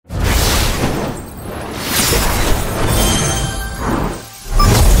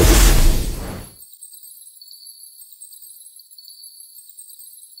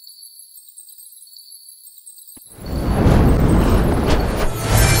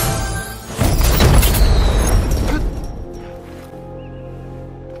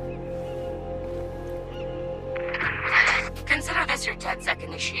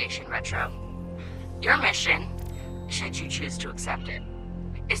interceptor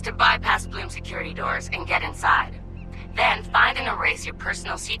is to bypass Bloom's security doors and get inside. Then find and erase your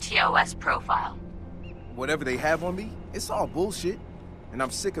personal CTOS profile. Whatever they have on me, it's all bullshit. And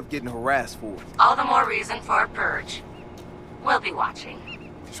I'm sick of getting harassed for it. All the more reason for a purge. We'll be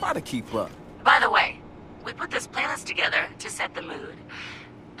watching. Try to keep up. By the way, we put this playlist together to set the mood.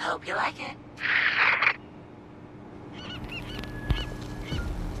 Hope you like it.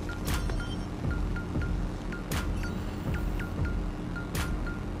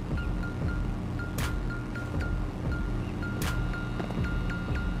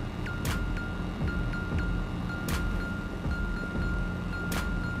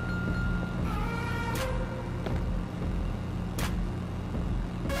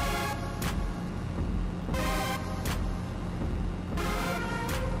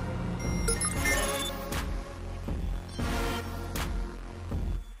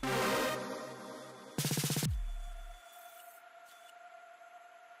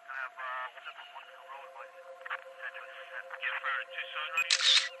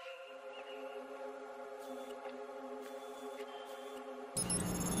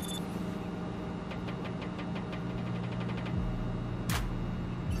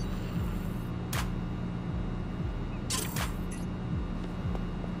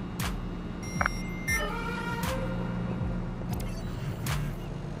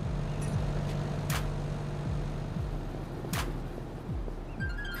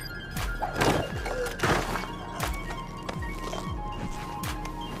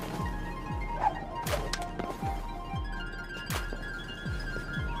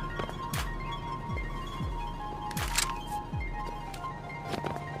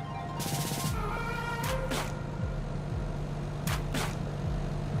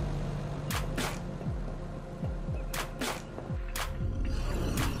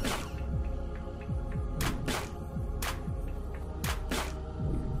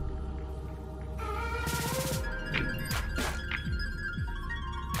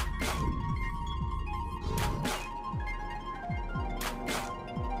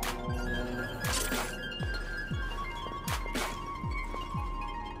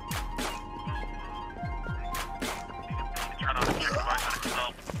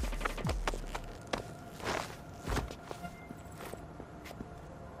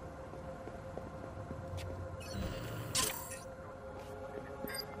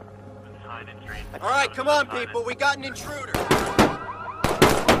 All right, come on, people. We got an intruder.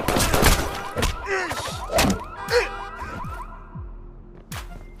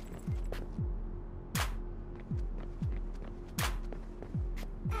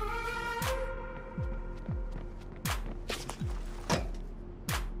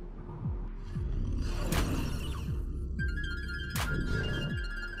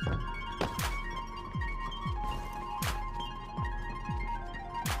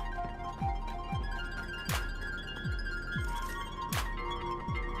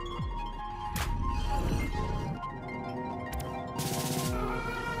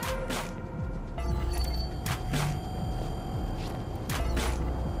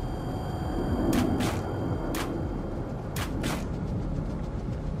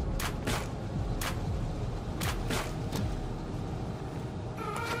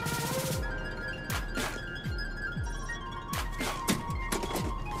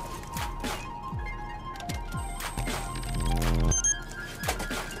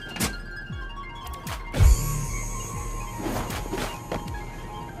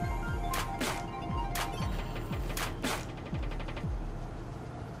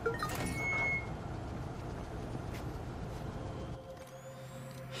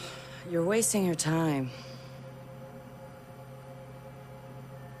 You're wasting your time.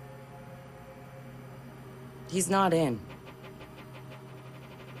 He's not in.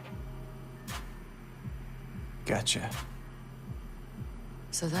 Gotcha.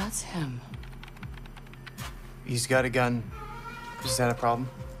 So that's him. He's got a gun. Is that a problem?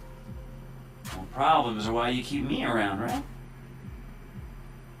 Well, problems are why you keep me around, right?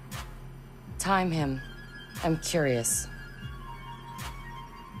 Time him. I'm curious.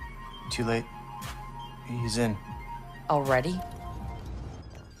 Too late. He's in. Already? I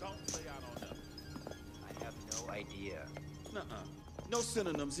have no idea. Nuh-uh. No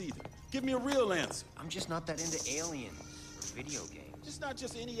synonyms either. Give me a real answer. I'm just not that into aliens or video games. It's not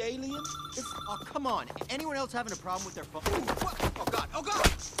just any alien. It's, oh, come on. Anyone else having a problem with their phone? Ooh, what? Oh, God. Oh,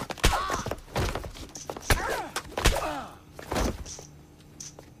 God! Ah! Ah!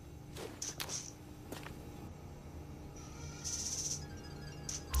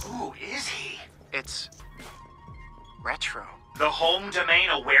 Who is he? It's Retro. The home domain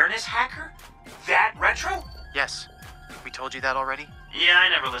awareness hacker? That Retro? Yes. We told you that already? Yeah, I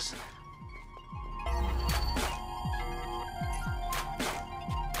never listened.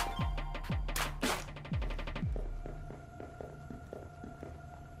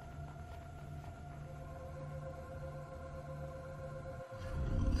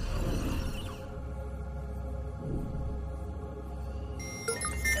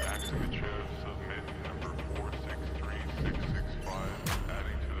 Submit number 463665,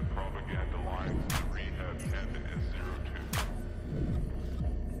 adding to the propaganda lines to Rehab 10 S02.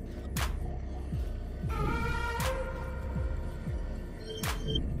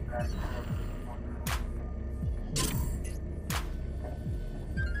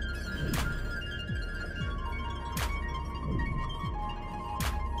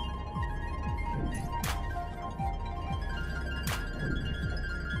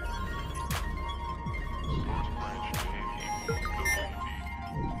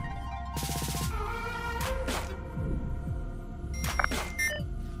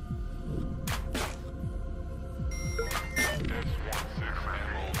 Source branch name equals S16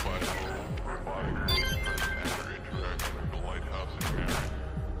 ammo by provide present after interaction with the lighthouse in Mary.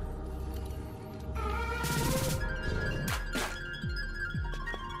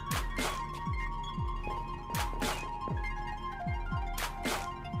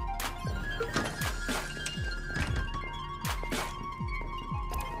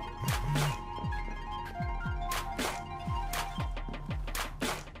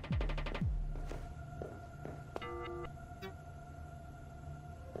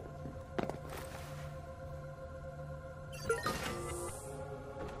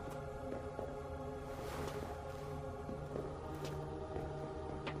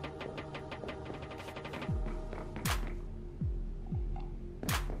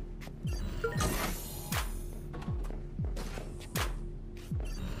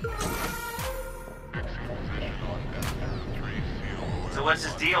 So what's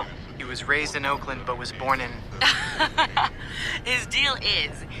his deal? He was raised in Oakland but was born in... His deal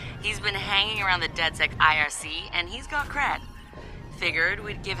is, he's been hanging around the DedSec IRC and he's got cred. Figured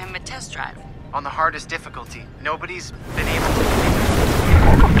we'd give him a test drive. on the hardest difficulty. Nobody's been able to...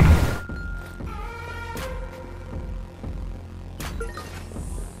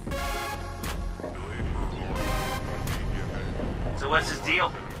 So what's his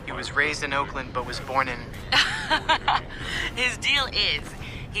deal? He was raised in Oakland but was born in... His deal is,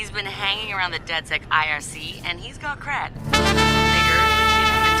 he's been hanging around the DedSec IRC and he's got cred. Figured we'd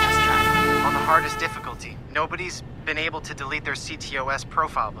give him a test drive. On the hardest difficulty. Nobody's been able to delete their CTOS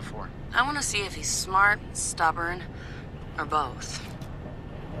profile before. I want to see if he's smart, stubborn, or both.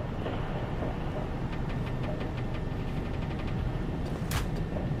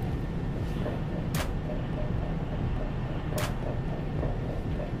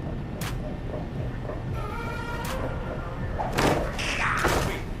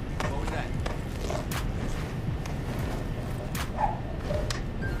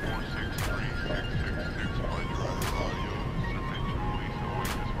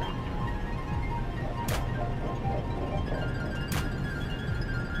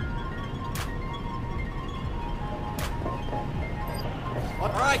 All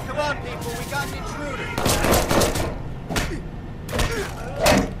right, come on, people. We got an intruder.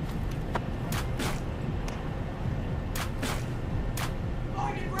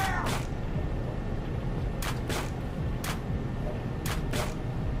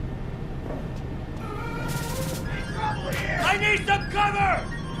 I need some cover!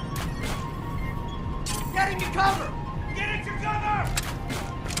 Get into cover! Get into cover!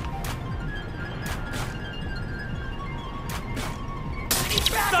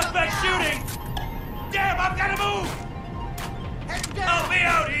 Suspect shooting! Damn, I've got to move! Head Help down! me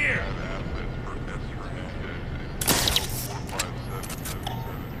out here!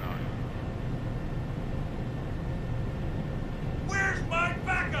 Where's my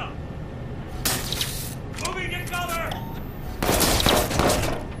backup? Moving to cover!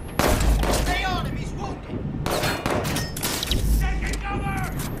 Stay on him, he's wounded! Taking cover!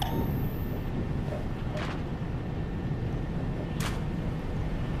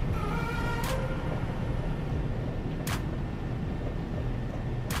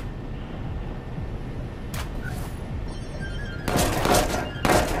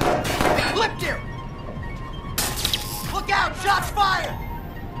 Flipped him! Look out, shots fired!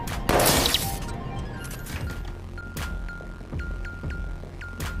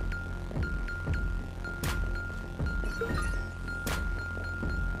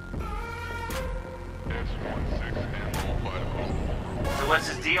 So what's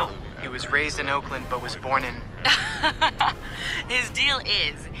his deal? He was raised in Oakland but was born in... His deal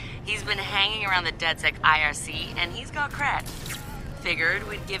is, He's been hanging around the DedSec IRC, and he's got cred. Figured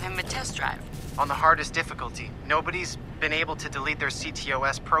we'd give him a test drive. On the hardest difficulty. Nobody's been able to delete their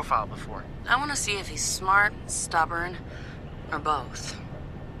CTOS profile before. I want to see if he's smart, stubborn, or both.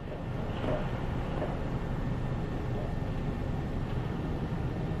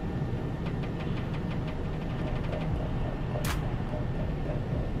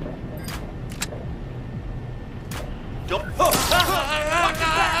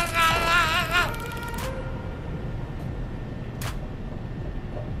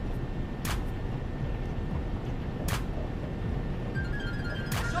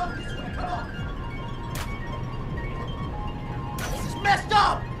 Messed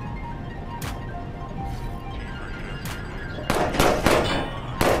up!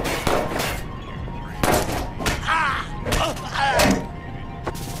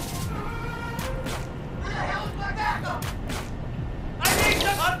 Where the hell is my backup? I need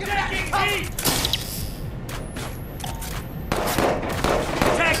some taking heat!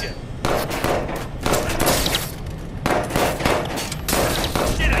 Take it!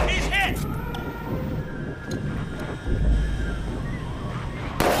 Shit, he's hit!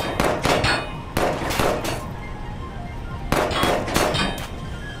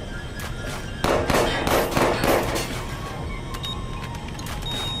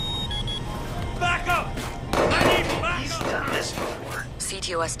 Back up! I need backup!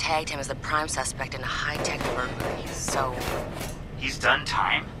 CTOS tagged him as the prime suspect in a high-tech burglary, so... He's done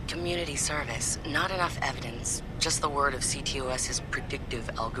time? Community service. Not enough evidence. Just the word of CTOS's predictive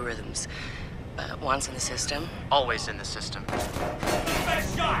algorithms. Once in the system... Always in the system.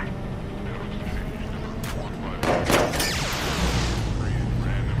 Best shot!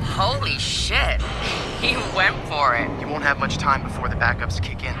 Holy shit! He went for it. You won't have much time before the backups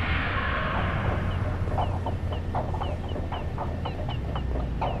kick in.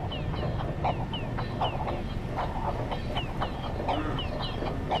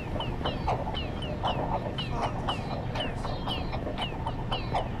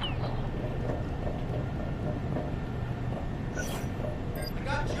 I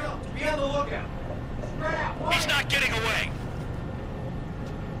got jumped. Be on the lookout. Spread out. He's not getting away!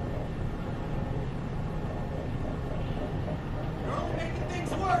 You're only making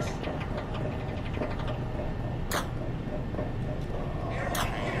things worse.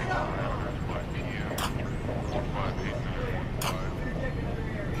 Everyone, get it up. 5 p.m. 5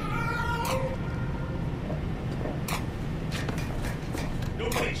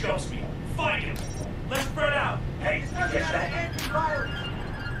 Nobody jumps me! Find him! Let's spread out! Hey, Get that anti-virus.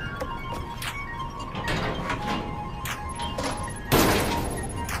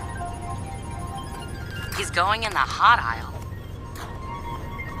 He's going in the hot aisle.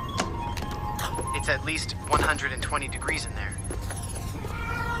 It's at least 120 degrees in there.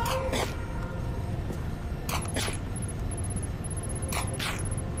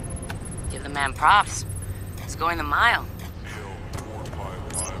 Give the man props. He's going the mile. Bill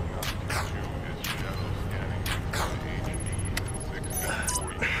 455 is shadow scanning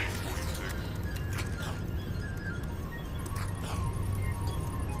 1080p60FPS.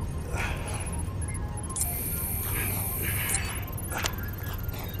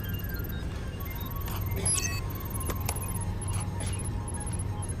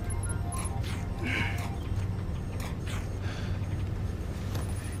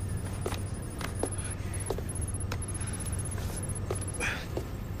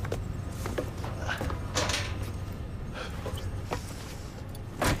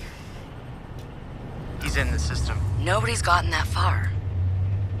 He's in the system. Nobody's gotten that far.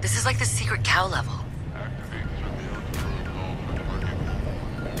 This is like the secret cow level. Activate surveillance protocol for target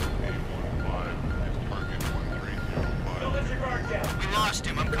 1815 is target 1305. Don't let your guard down! We lost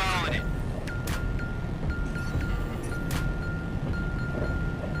him. I'm calling it.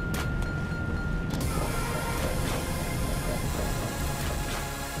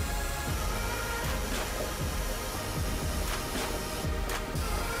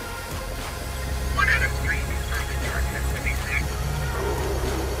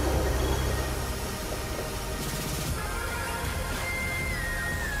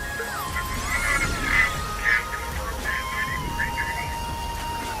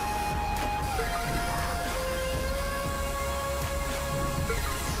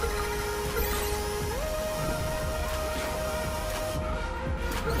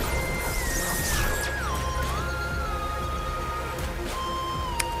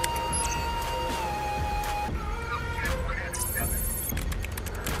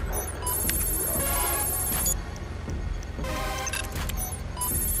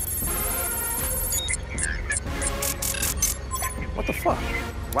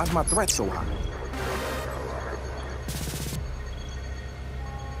 Why's my threat so high?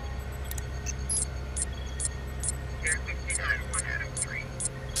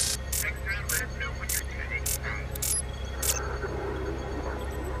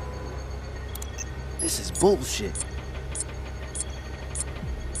 This is bullshit.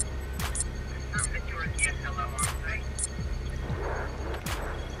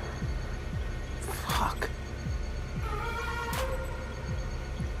 Fuck.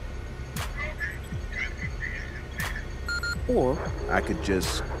 Or I could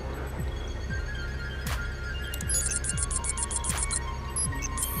just...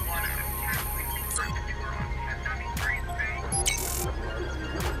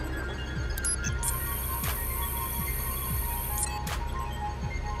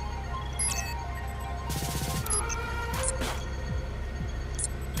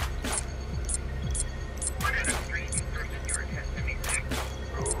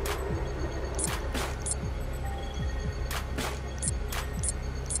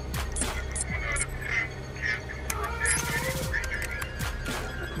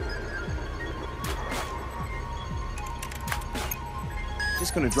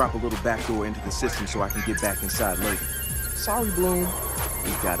 Just gonna drop a little backdoor into the system so I can get back inside later. Sorry, Bloom.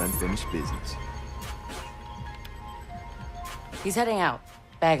 We've got unfinished business. He's heading out.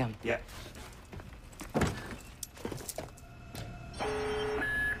 Bag him. Yeah. Ethan's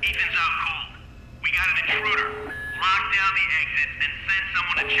out cold. We got an intruder. Lock down the exits and send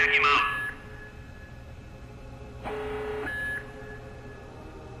someone to check him out.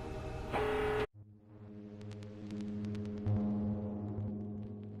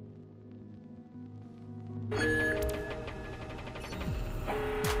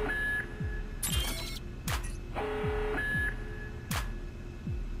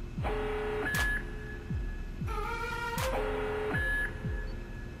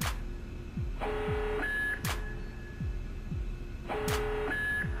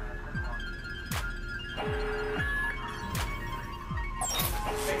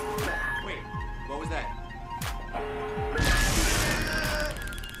 Wait, what was that?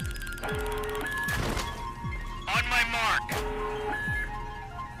 On my mark.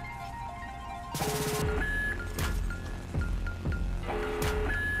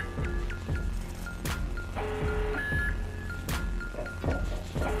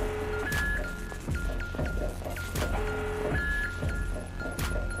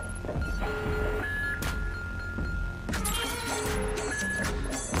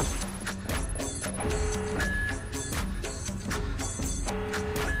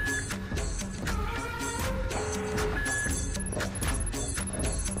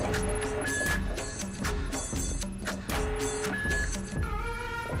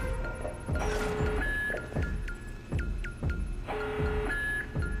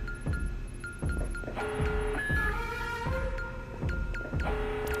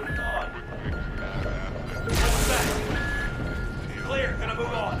 Clear, gonna move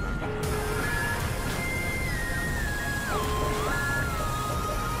on.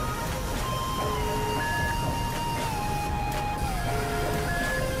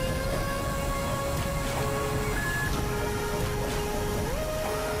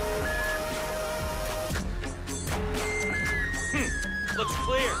 Looks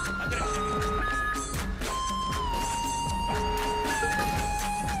clear. I'm gonna check it.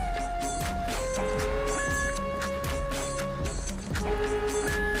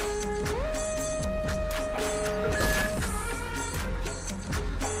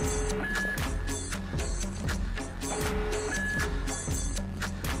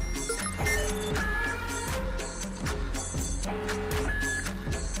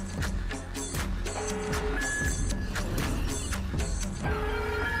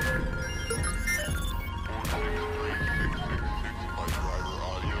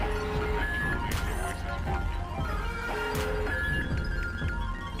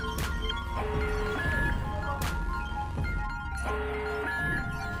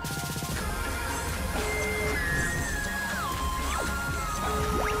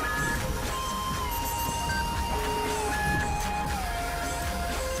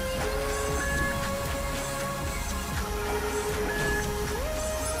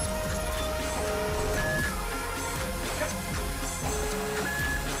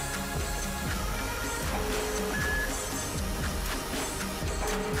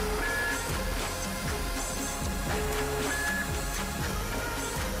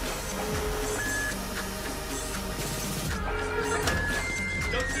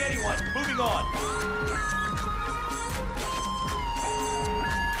 Don't see anyone. Moving on.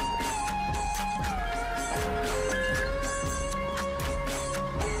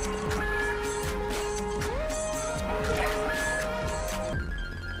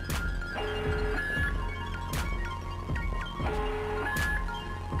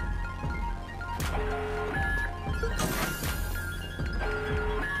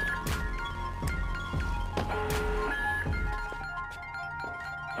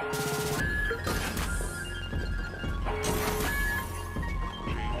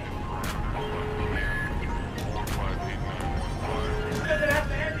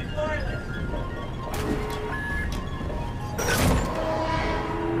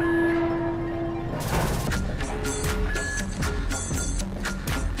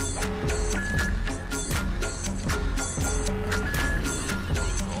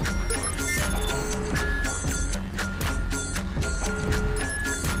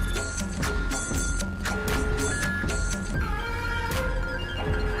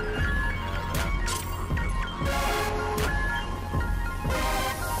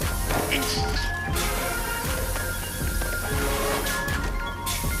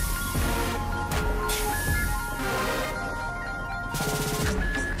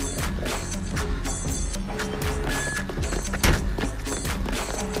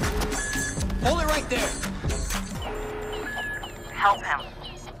 Hold it right there. Help him.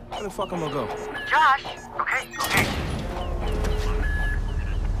 Where the fuck am I go? Josh! Okay, okay.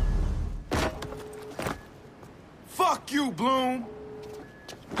 Fuck you, Bloom!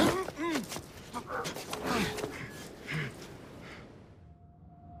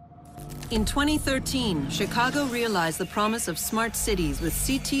 In 2013, Chicago realized the promise of smart cities with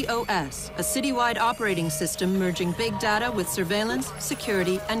CTOS, a citywide operating system merging big data with surveillance,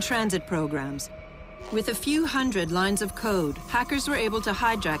 security, and transit programs. With a few hundred lines of code, hackers were able to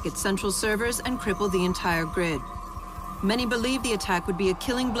hijack its central servers and cripple the entire grid. Many believed the attack would be a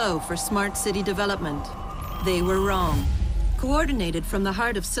killing blow for smart city development. They were wrong. Coordinated from the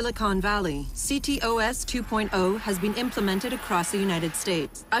heart of Silicon Valley, CTOS 2.0 has been implemented across the United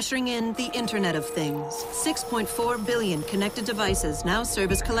States, ushering in the Internet of Things. 6.4 billion connected devices now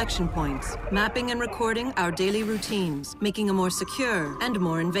serve as collection points, mapping and recording our daily routines, making a more secure and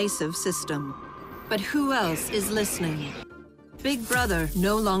more invasive system. But who else is listening? Big Brother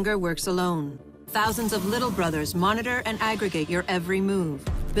no longer works alone. Thousands of little brothers monitor and aggregate your every move,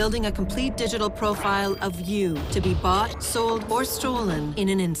 building a complete digital profile of you to be bought, sold, or stolen in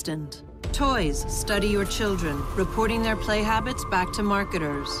an instant. Toys study your children, reporting their play habits back to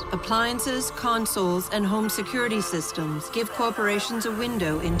marketers. Appliances, consoles, and home security systems give corporations a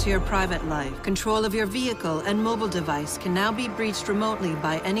window into your private life. Control of your vehicle and mobile device can now be breached remotely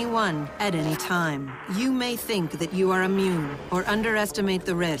by anyone at any time. You may think that you are immune or underestimate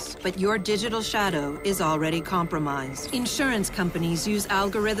the risk, but your digital shadow is already compromised. Insurance companies use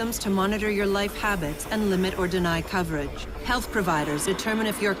algorithms to monitor your life habits and limit or deny coverage. Health providers determine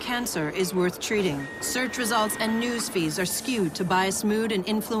if your cancer is worth treating. Search results and news feeds are skewed to bias mood and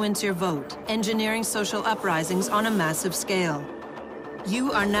influence your vote, engineering social uprisings on a massive scale.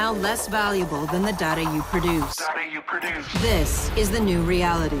 You are now less valuable than the data you produce. This is the new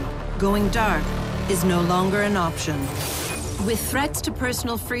reality. Going dark is no longer an option. With threats to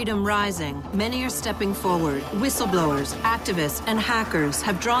personal freedom rising, many are stepping forward. Whistleblowers, activists, and hackers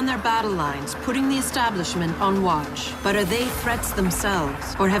have drawn their battle lines, putting the establishment on watch. But are they threats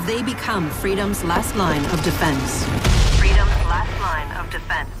themselves, or have they become freedom's last line of defense? Freedom's last line of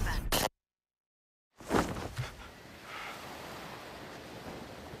defense.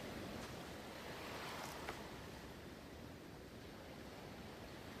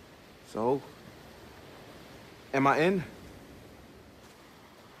 So, am I in?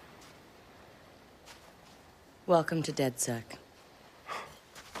 Welcome to DedSec.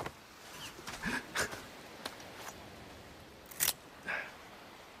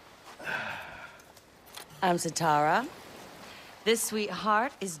 I'm Satara. This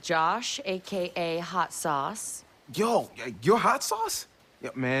sweetheart is Josh, aka Hot Sauce. Yo, your hot sauce? Yeah,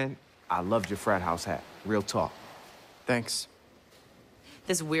 man, I loved your frat house hat. Real talk. Thanks.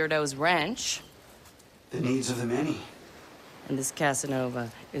 This weirdo's Wrench. The needs of the many. And this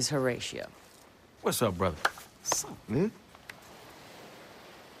Casanova is Horatio. What's up, brother? What's up, man?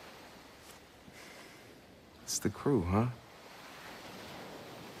 It's the crew, huh?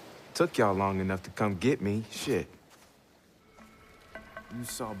 Took y'all long enough to come get me. Shit. You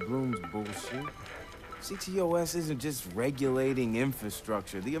saw Bloom's bullshit. CTOS isn't just regulating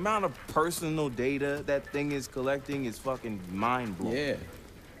infrastructure. The amount of personal data that thing is collecting is fucking mind-blowing. Yeah.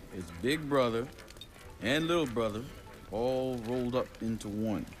 It's Big Brother and Little Brother all rolled up into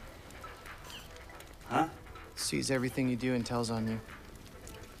one. Huh? Sees everything you do and tells on you.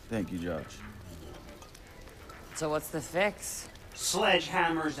 Thank you, Josh. So what's the fix?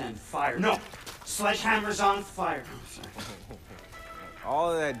 Sledgehammers and fire. No! Sledgehammers on fire. Oh, sorry.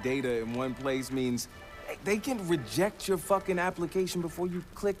 All of that data in one place means they can reject your fucking application before you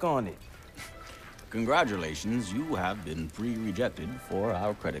click on it. Congratulations, you have been pre-rejected for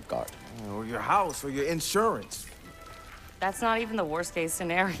our credit card. Or your house, or your insurance. That's not even the worst case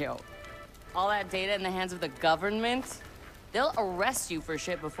scenario. All that data in the hands of the government, they'll arrest you for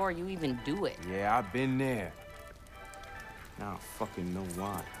shit before you even do it. Yeah, I've been there. Now I fucking know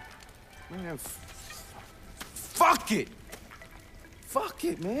why. Man, fuck it! Fuck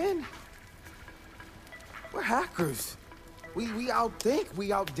it, man. We're hackers. We outthink,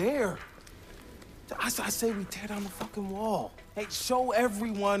 we out dare. I say we tear down the fucking wall. Hey, show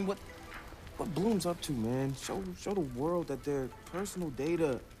everyone what Bloom's up to, man. Show the world that their personal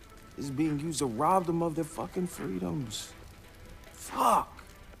data is being used to rob them of their fucking freedoms. Fuck.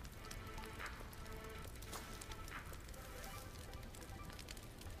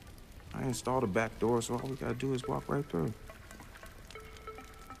 I installed a back door, so all we gotta do is walk right through.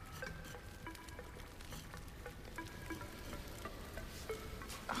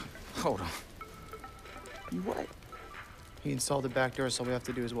 Hold on. You what? He installed the back door, so all we have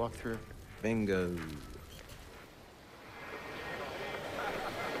to do is walk through. Bingo.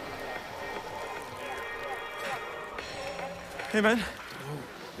 Hey, man. Do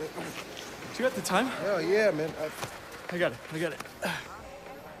you got the time? Hell yeah, man. I got it. It's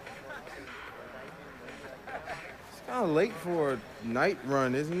kind of late for a night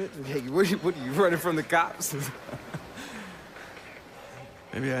run, isn't it? Hey, what are you running from the cops?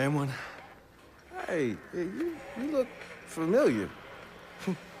 Maybe I am one. Hey, you look familiar.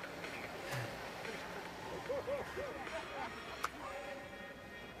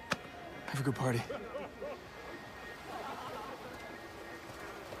 Have a good party.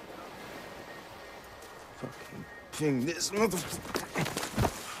 Fucking ping this motherfucker.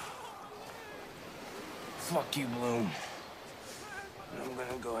 Fuck you, Bloom. I'm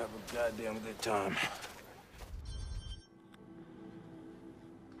gonna go have a goddamn good time.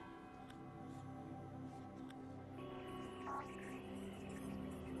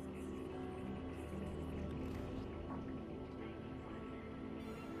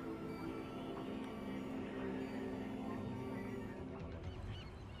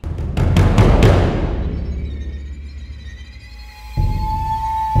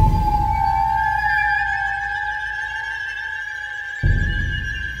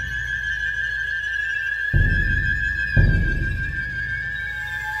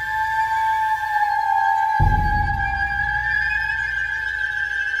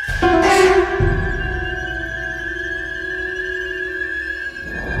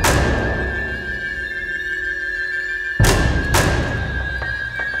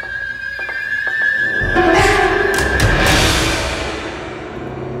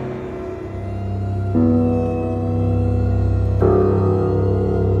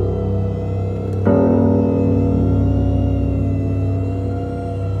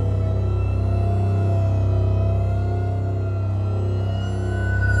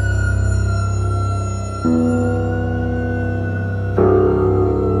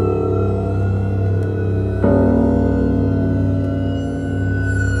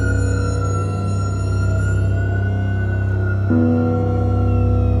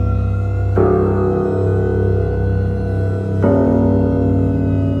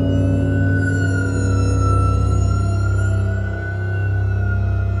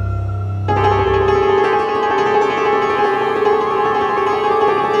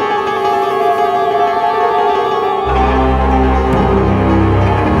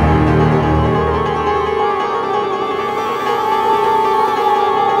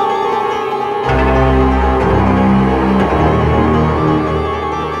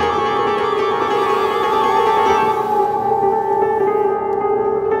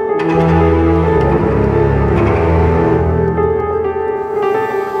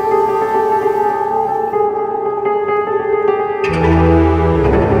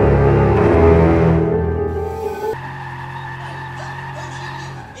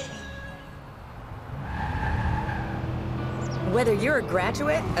 Whether you're a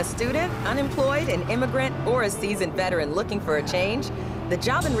graduate, a student, unemployed, an immigrant, or a seasoned veteran looking for a change, the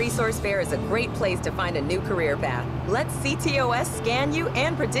Job and Resource Fair is a great place to find a new career path. Let CTOS scan you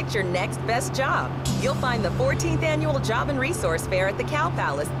and predict your next best job. You'll find the 14th Annual Job and Resource Fair at the Cow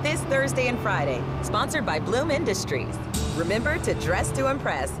Palace this Thursday and Friday, sponsored by Bloom Industries. Remember to dress to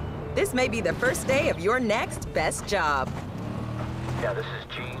impress. This may be the first day of your next best job. Yeah, this is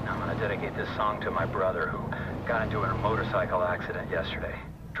Gene. I'm gonna dedicate this song to my brother who got into a motorcycle accident yesterday.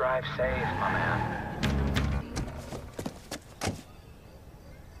 Drive safe, my man.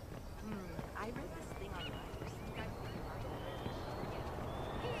 I read this thing online.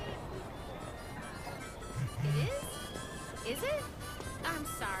 It is? Is it? I'm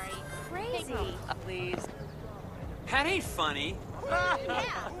sorry. Crazy. Please. That ain't funny.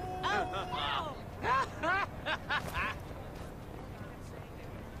 Yeah. Oh, wow.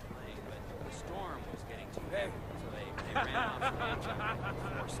 ran off stage after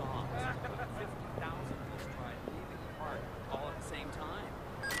 4 songs. 50,000 of us tried leaving the park all at the same time.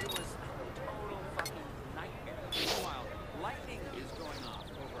 It was a total fucking nightmare. Meanwhile, lightning is going off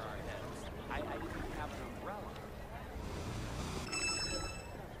over our heads. I didn't have an umbrella.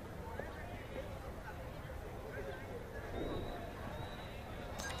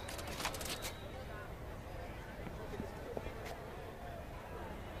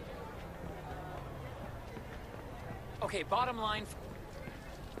 Okay, bottom line.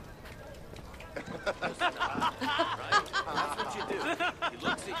 That's what you do. He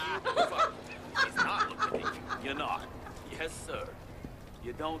looks at you, fuck. He's not looking at you. You're not. Yes, sir.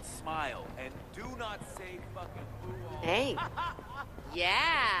 You don't smile, and do not say fucking boo. Hey.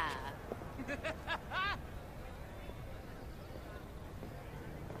 Yeah.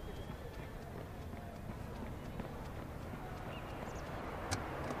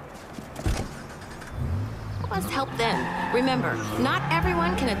 Let's help them. Remember, not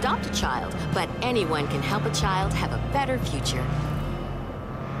everyone can adopt a child, but anyone can help a child have a better future.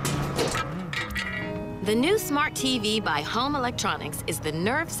 The new Smart TV by Home Electronics is the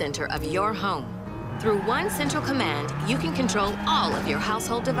nerve center of your home. Through one central command, you can control all of your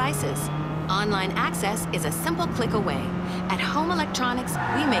household devices. Online access is a simple click away. At Home Electronics,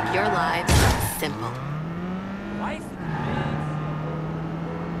 we make your lives simple.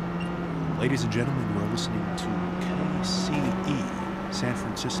 Ladies and gentlemen, you are listening to KCE, San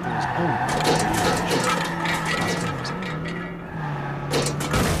Francisco's own gospel music.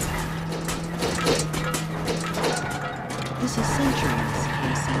 This is Centuries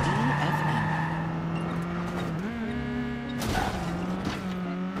KCE FM.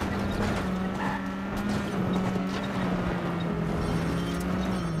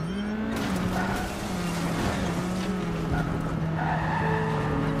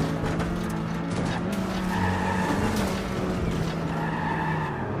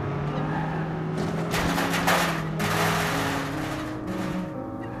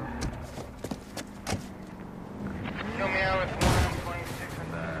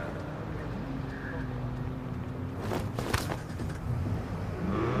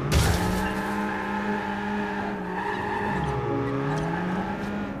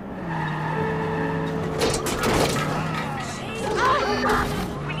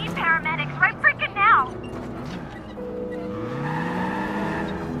 We need paramedics right freaking now!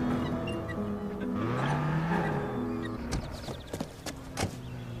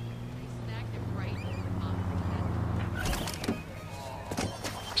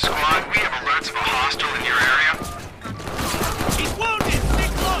 Squad, we have alerts of a hostile in your area. He's wounded! Stay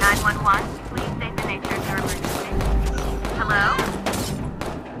close! 911, please state the nature of your emergency. Hello?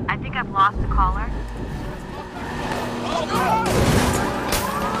 I think I've lost the caller.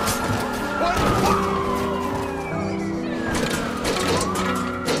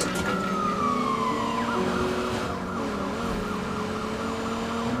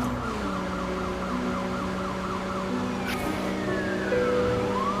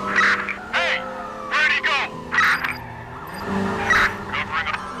 Hey! Where'd he go?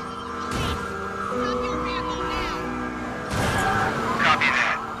 Copy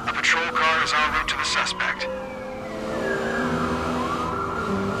that. A patrol car is en route to the suspect.